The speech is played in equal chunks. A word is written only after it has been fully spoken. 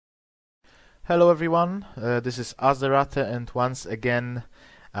Hello everyone, this is Azerate, and once again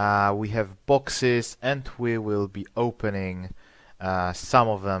we have boxes and we will be opening some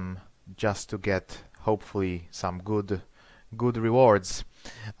of them just to get hopefully some good rewards.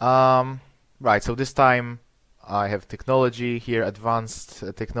 Right, so this time I have technology here, advanced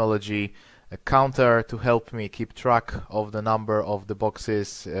technology, a counter to help me keep track of the number of the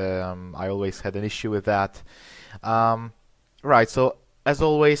boxes. I always had an issue with that. Right, so as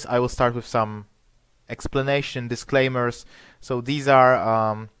always, I will start with some explanation, disclaimers. So these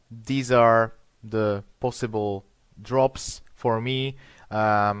are the possible drops for me.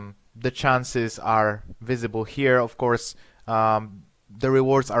 The chances are visible here. Of course, the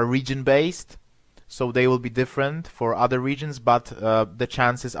rewards are region based, so they will be different for other regions, but the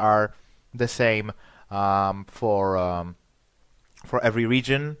chances are the same for every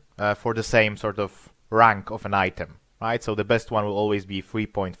region for the same sort of rank of an item. Right, so the best one will always be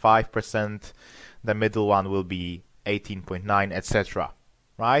 3.5%, the middle one will be 18.9, etc.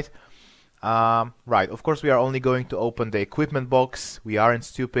 Right? Right, of course we are only going to open the equipment box. We aren't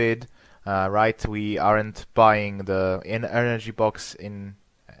stupid, right? We aren't buying the energy box in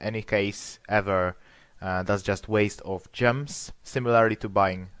any case ever. That's just waste of gems, similarly to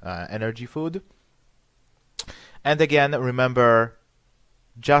buying energy food. And again, remember,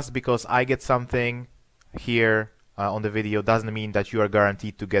 just because I get something here on the video doesn't mean that you are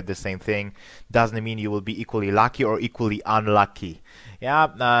guaranteed to get the same thing, doesn't mean you will be equally lucky or equally unlucky.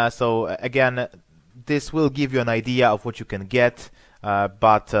 Yeah, so again, this will give you an idea of what you can get,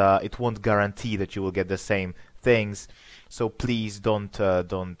 but it won't guarantee that you will get the same things. So please don't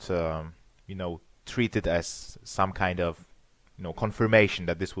you know, treat it as some kind of, you know, confirmation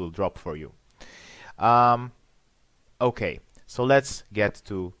that this will drop for you. Okay, so let's get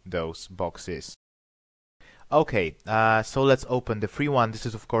to those boxes. Okay, so let's open the free one. This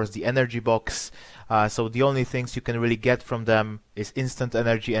is of course the energy box. So the only things you can really get from them is instant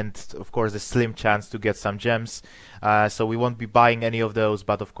energy and of course the slim chance to get some gems. So we won't be buying any of those,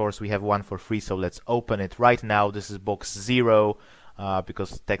 but of course we have one for free, so let's open it right now. This is box 0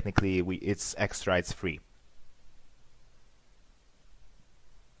 because technically it's extra, it's free.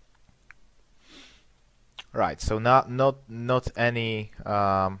 Right, so not any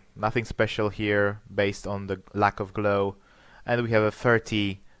nothing special here based on the lack of glow, and we have a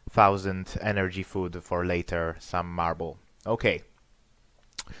 30,000 energy food for later, some marble. Okay,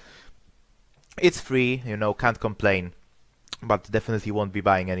 it's free, you know, can't complain, but definitely won't be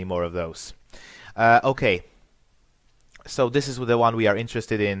buying any more of those. Okay, so this is the one we are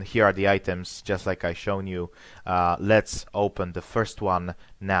interested in. Here are the items, just like I shown you. Let's open the first one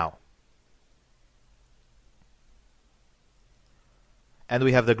now. And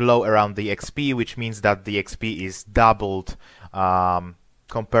we have the glow around the XP, which means that the XP is doubled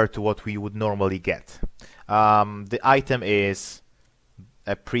compared to what we would normally get. The item is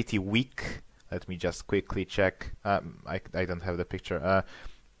pretty weak. Let me just quickly check. I don't have the picture.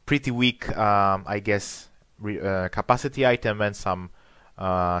 Pretty weak, I guess, capacity item, and some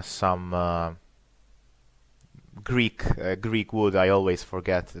Greek wood. I always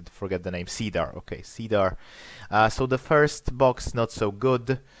forget the name. Cedar. Okay, cedar. So the first box not so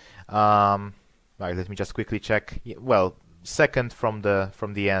good. Right, let me just quickly check. Well, second from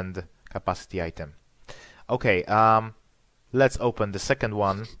the end capacity item. Okay, let's open the second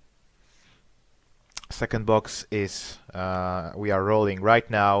one. Second box is we are rolling right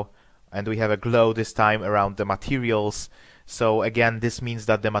now, and we have a glow this time around the materials. So again, this means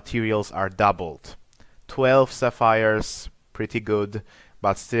that the materials are doubled. 12 sapphires, pretty good,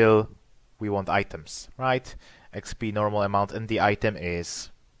 but still we want items, right? XP normal amount, and the item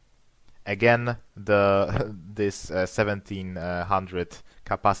is again this 1700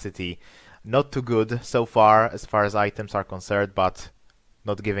 capacity. Not too good so far as items are concerned, but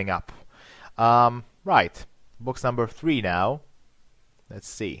not giving up. Right, box number 3 now. Let's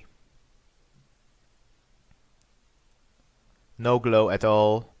see. No glow at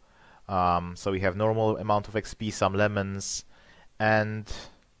all. So we have normal amount of XP, some lemons, and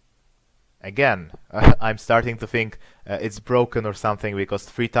again, I'm starting to think it's broken or something, because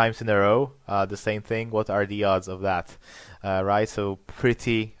 3 times in a row the same thing. What are the odds of that? Right, so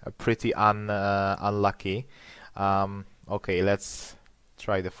pretty unlucky. Okay, let's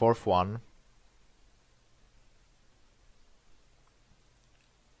try the fourth one.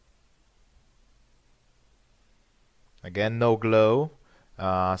 Again, no glow.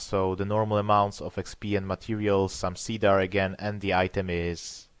 So the normal amounts of XP and materials, some cedar again, and the item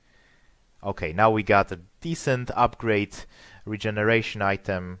is... Okay, now we got a decent upgrade, regeneration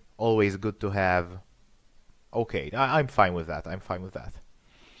item, always good to have. Okay, I'm fine with that, I'm fine with that.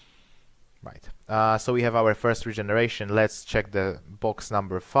 Right. So we have our first regeneration. Let's check the box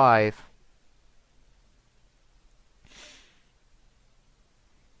number 5.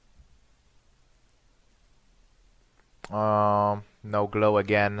 No glow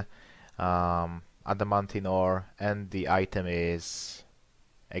again. Adamantine ore, and the item is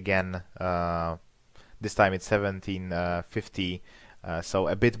again this time it's 1750, so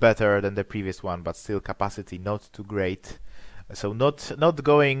a bit better than the previous one, but still capacity not too great. So not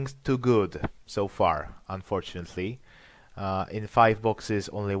going too good so far, unfortunately. In 5 boxes,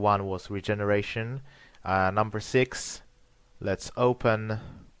 only one was regeneration. Number 6. Let's open.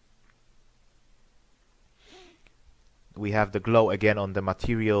 We have the glow again on the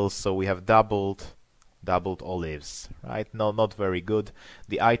materials, so we have doubled olives, right? No, not very good.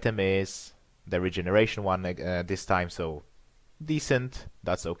 The item is the regeneration one this time, so decent.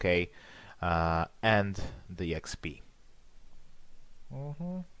 That's okay. And the XP.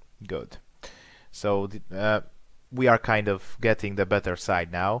 Good. So we are kind of getting the better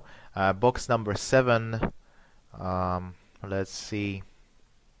side now. Box number 7. Let's see.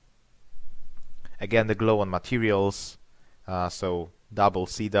 Again, the glow on materials. So double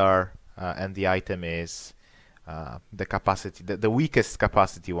cedar, and the item is the capacity, the weakest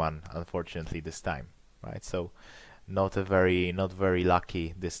capacity one, unfortunately this time, right? So not very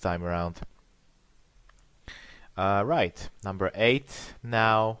lucky this time around. Right, number 8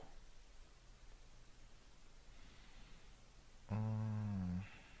 now.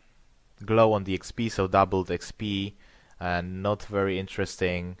 Glow on the XP, so doubled XP, and not very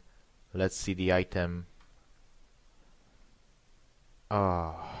interesting. Let's see the item.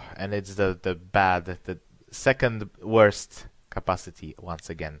 Oh, and it's the second worst capacity once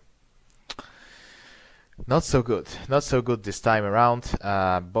again. Not so good this time around.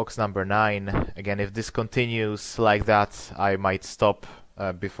 Box number 9. Again, if this continues like that, I might stop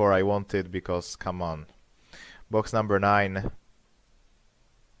before I wanted, because come on. Box number 9.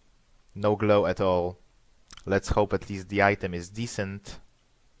 No glow at all. Let's hope at least the item is decent.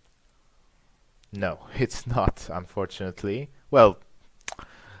 No, it's not, unfortunately. Well,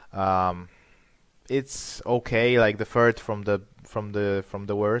 it's okay, like the third from the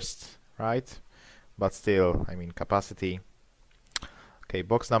worst, right? But still, I mean, capacity. Okay,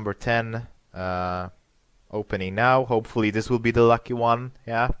 box number 10, opening now. Hopefully this will be the lucky one.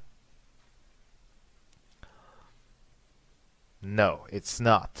 Yeah. No, it's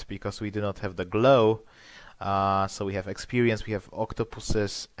not, because we do not have the glow. So we have experience, we have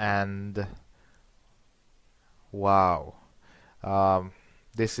octopuses, and wow.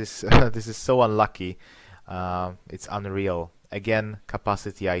 This is this is so unlucky. It's unreal. Again,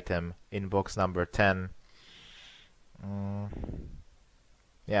 capacity item in box number 10.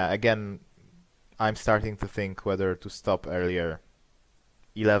 Yeah, again, I'm starting to think whether to stop earlier.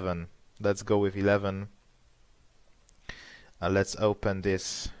 11. Let's go with 11. Let's open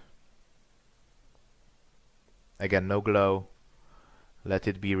this. Again, no glow. Let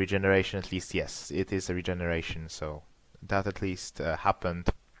it be regeneration at least. Yes, it is a regeneration, so that at least happened.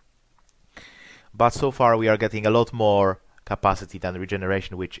 But so far we are getting a lot more capacity than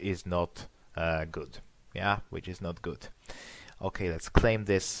regeneration, which is not good. Yeah, which is not good. Okay, let's claim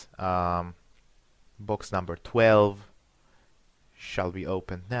this. Box number 12 shall be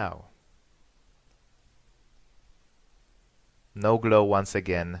opened now. No glow once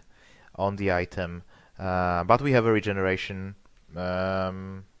again on the item, but we have a regeneration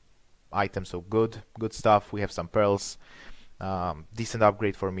item, so good stuff. We have some pearls, decent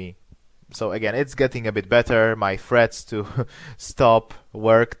upgrade for me. So again, it's getting a bit better. My threats to stop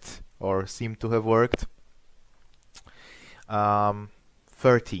worked, or seem to have worked.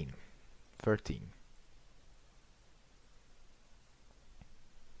 13.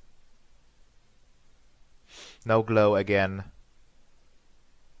 No glow again,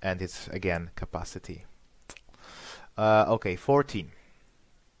 and it's again capacity. Okay, 14.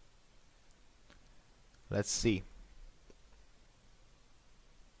 Let's see.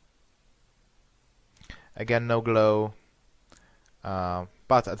 Again, no glow,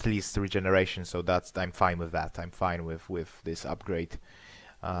 but at least regeneration, so I'm fine with that. I'm fine with this upgrade.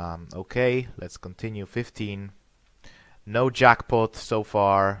 Okay, let's continue. 15. No jackpot so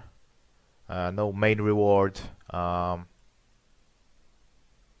far. No main reward. Again,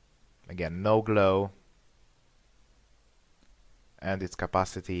 no glow, and its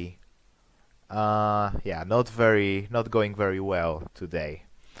capacity. Yeah, not going very well today.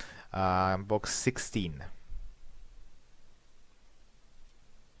 Box 16.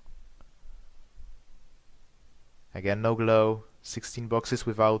 Again, no glow. 16 boxes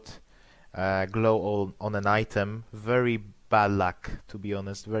without glow on an item. Very bad luck, to be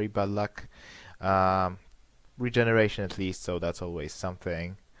honest, very bad luck. Regeneration at least, so that's always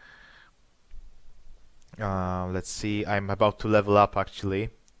something. Let's see, I'm about to level up actually,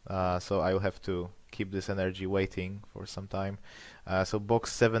 so I will have to keep this energy waiting for some time. So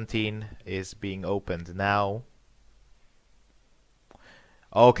box 17 is being opened now.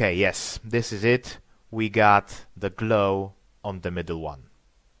 Okay, yes, this is it. We got the glow on the middle one,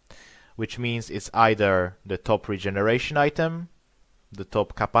 which means it's either the top regeneration item, the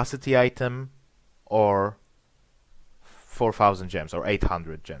top capacity item, or 4,000 gems or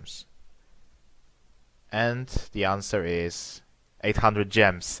 800 gems. And the answer is 800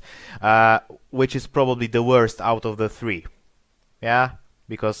 gems, which is probably the worst out of the three. Yeah,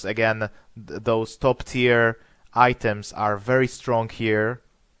 because again, those top tier items are very strong here,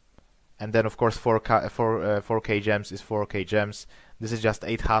 and then of course 4K gems is 4K gems. This is just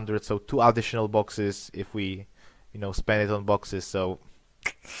 800, so 2 additional boxes if we, spend it on boxes. So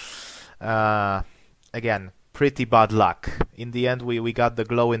again, pretty bad luck. In the end, we got the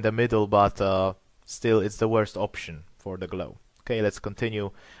glow in the middle, but still, it's the worst option for the glow. Okay, let's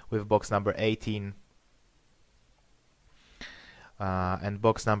continue with box number 18. And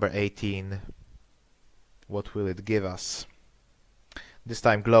box number 18, what will it give us? This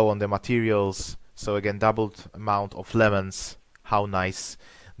time glow on the materials, so again doubled amount of lemons. How nice.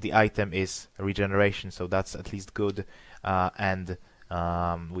 The item is regeneration, so that's at least good, and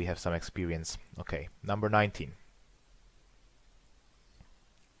we have some experience. Okay, number 19.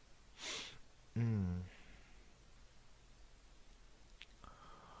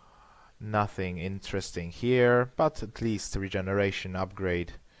 Nothing interesting here, but at least regeneration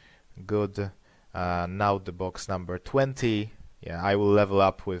upgrade, good. Now the box number 20. Yeah, I will level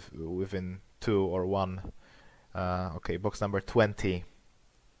up within 2 or 1. Okay, box number 20.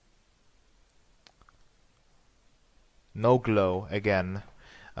 No glow again.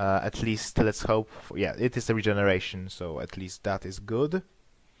 At least let's hope for, yeah, it is a regeneration, so at least that is good.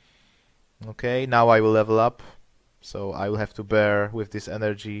 Okay, now I will level up. So I will have to bear with this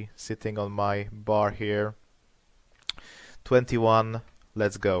energy sitting on my bar here. 21,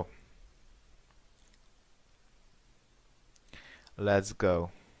 let's go. Let's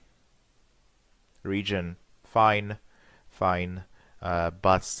go. Regen, fine,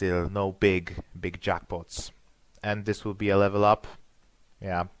 but still no big jackpots. And this will be a level up.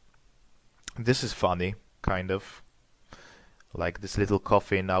 Yeah. This is funny, kind of. Like this little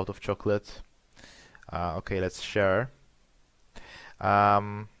coffin out of chocolate. Okay, let's share.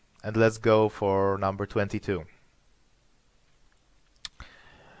 And let's go for number 22.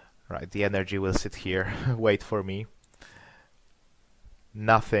 Right, the energy will sit here, wait for me.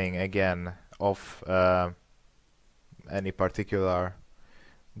 Nothing again of any particular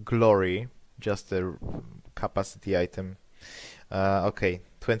glory, just a capacity item. Okay,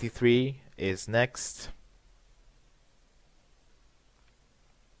 23 is next.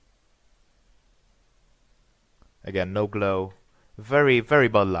 Again, no glow. Very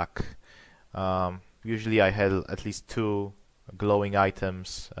bad luck. Usually I had at least 2 glowing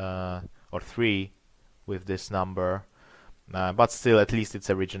items, or 3 with this number. But still, at least it's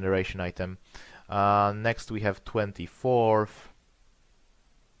a regeneration item. Next we have 24th.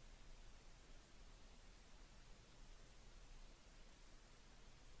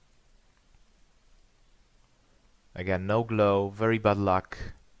 Again, no glow. Very bad luck.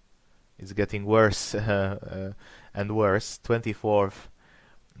 It's getting worse and worse. 24th,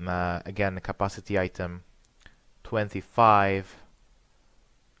 again a capacity item. 25,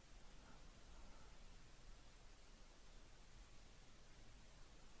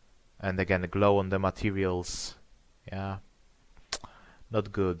 and again a glow on the materials. Yeah,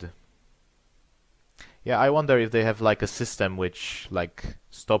 not good. Yeah, I wonder if they have like a system which like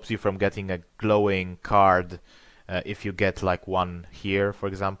stops you from getting a glowing card if you get like one here, for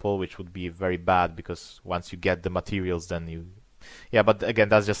example, which would be very bad because once you get the materials, then you... Yeah, but again,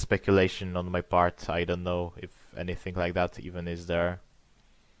 that's just speculation on my part. I don't know if anything like that even is there.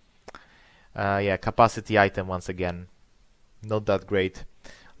 Yeah, capacity item once again. Not that great.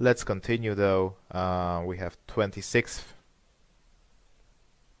 Let's continue though. We have 26th.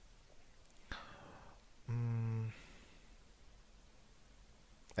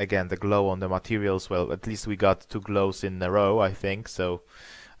 Again, the glow on the materials. Well, at least we got 2 glows in a row, I think. So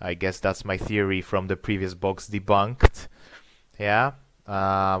I guess that's my theory from the previous box debunked. Yeah,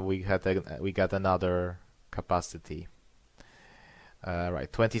 we got another capacity.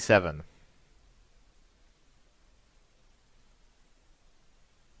 Right, 27.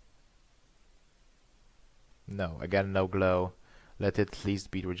 No, again, no glow. Let it at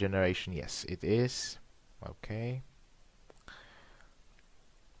least be regeneration. Yes, it is. Okay.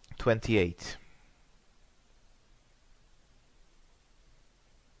 28.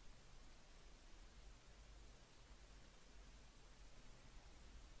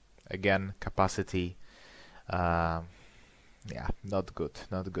 Again, capacity. Yeah, not good,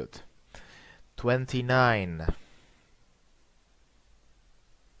 not good. 29.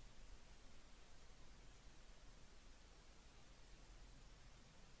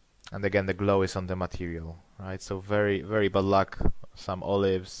 And again, the glow is on the material, right? So very, very bad luck. Some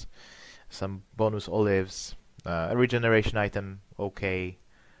olives, some bonus olives, a regeneration item, okay.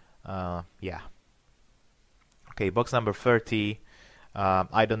 Yeah. Okay, box number 30.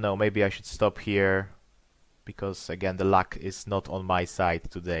 I don't know, maybe I should stop here, because again, the luck is not on my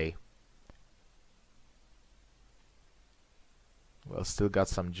side today. Well, still got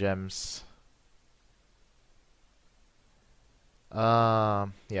some gems. Yeah,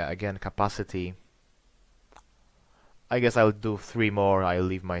 again, capacity. I guess I'll do 3 more. I'll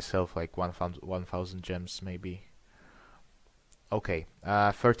leave myself like 1,000 gems, maybe. Okay,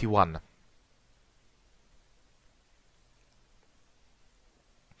 31.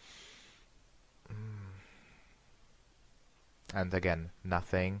 And again,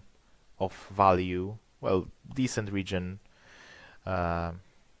 nothing of value. Well, decent region. Yeah.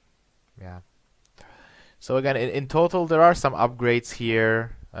 So again, in total, there are some upgrades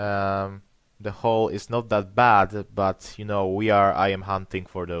here. The haul is not that bad, but you know, I am hunting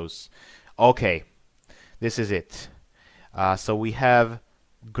for those. Okay, this is it. So we have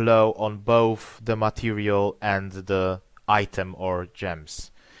glow on both the material and the item or gems.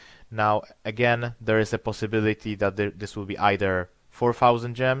 Now, again, there is a possibility that this will be either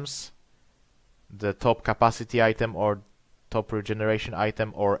 4,000 gems, the top capacity item or top regeneration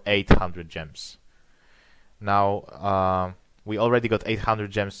item, or 800 gems. Now, we already got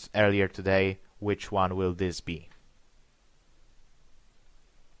 800 gems earlier today. Which one will this be?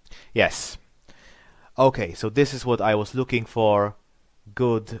 Yes. Okay, so this is what I was looking for.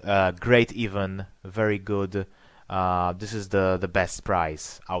 Good, great even, very good. This is the best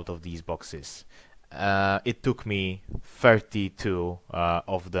prize out of these boxes. It took me 32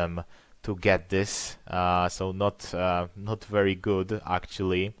 of them to get this, so not very good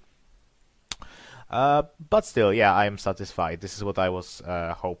actually. But still, yeah, I am satisfied. This is what I was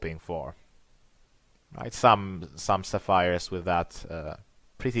hoping for. Right, some sapphires with that.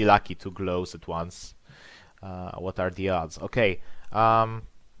 Pretty lucky, 2 glows at once. What are the odds? Okay,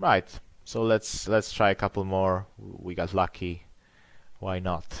 right. So let's try a couple more. We got lucky. Why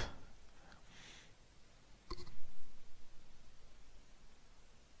not?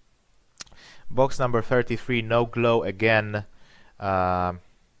 Box number 33, no glow again.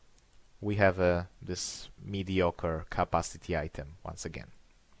 We have this mediocre capacity item once again.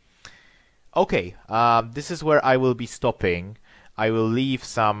 Okay, this is where I will be stopping. I will leave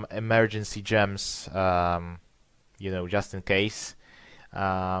some emergency gems, you know, just in case.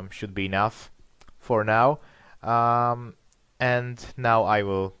 Should be enough for now. And now I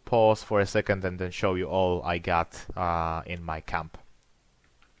will pause for a second and then show you all I got in my camp.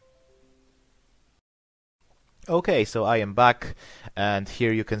 Okay, so I am back, and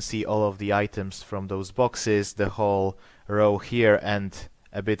here you can see all of the items from those boxes, the whole row here and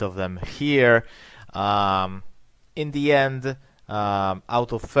a bit of them here. In the end,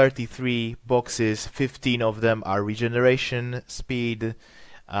 out of 33 boxes, 15 of them are regeneration speed,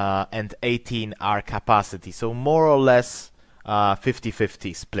 and 18 are capacity. So more or less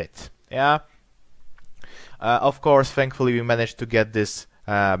 50-50 split. Yeah. Of course, thankfully we managed to get this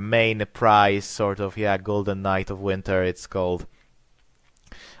main prize, sort of, yeah, Golden Knight of Winter it's called.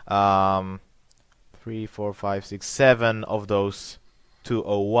 3, 4, 5, 6, 7 of those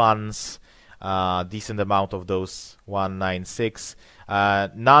 201s. Decent amount of those 196.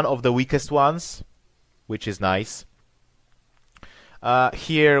 None of the weakest ones, which is nice.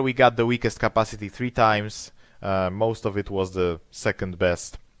 Here we got the weakest capacity 3 times. Most of it was the second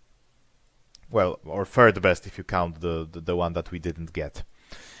best. Well, or third best if you count the one that we didn't get.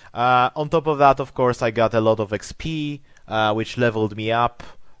 On top of that, of course, I got a lot of XP, which leveled me up,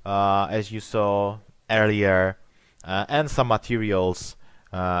 as you saw earlier, and some materials.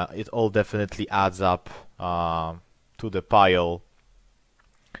 It all definitely adds up to the pile.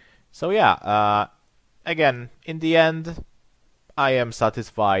 So yeah, again, in the end, I am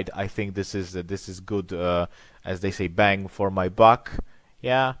satisfied. I think this is good, as they say, bang for my buck.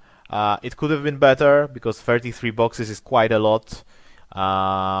 Yeah. It could have been better, because 33 boxes is quite a lot.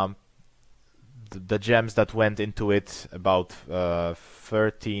 The gems that went into it, about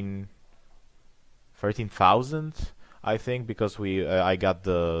 13,000, I think, because I got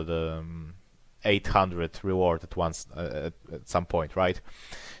the 800 reward at once at some point, right?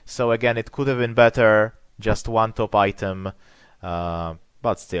 So again, it could have been better, just one top item,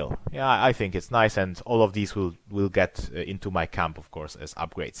 but still, yeah, I think it's nice, and all of these will get into my camp, of course, as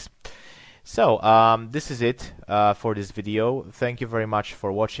upgrades. So this is it for this video. Thank you very much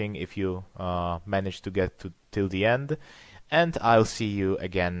for watching if you managed to get till the end, and I'll see you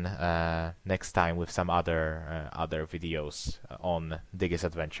again next time with some other videos on Diggy's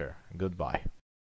adventure. Goodbye.